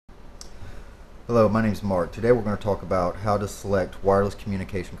Hello, my name is Mark. Today we're going to talk about how to select wireless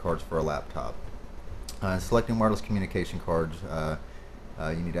communication cards for a laptop. Selecting wireless communication cards,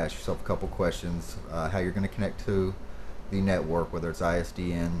 you need to ask yourself a couple questions. How you're going to connect to the network, whether it's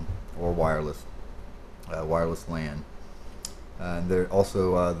ISDN or wireless LAN. There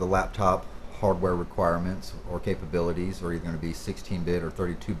also the laptop hardware requirements or capabilities are either going to be 16-bit or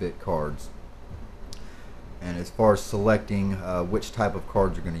 32-bit cards. And as far as selecting which type of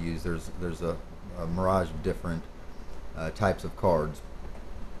cards you're going to use, there's a mirage of different types of cards.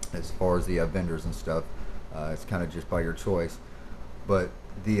 As far as the vendors and stuff, it's kind of just by your choice. But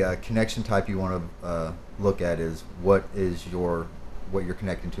the connection type you want to look at is what you're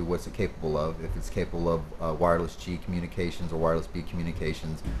connecting to, what's it capable of. If it's capable of wireless G communications or wireless B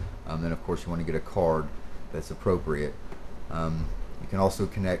communications, then of course you want to get a card that's appropriate. You can also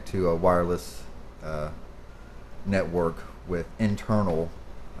connect to a wireless network with internal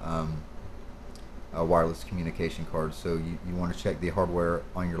wireless communication cards. So you want to check the hardware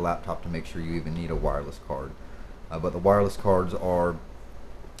on your laptop to make sure you even need a wireless card. But the wireless cards are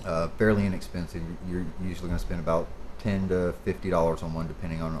fairly inexpensive. You're usually going to spend about $10 to $50 on one,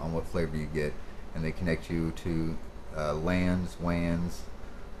 depending on what flavor you get, and they connect you to LANs, WANs,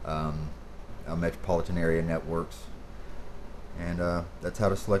 metropolitan area networks, and that's how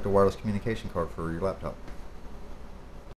to select a wireless communication card for your laptop.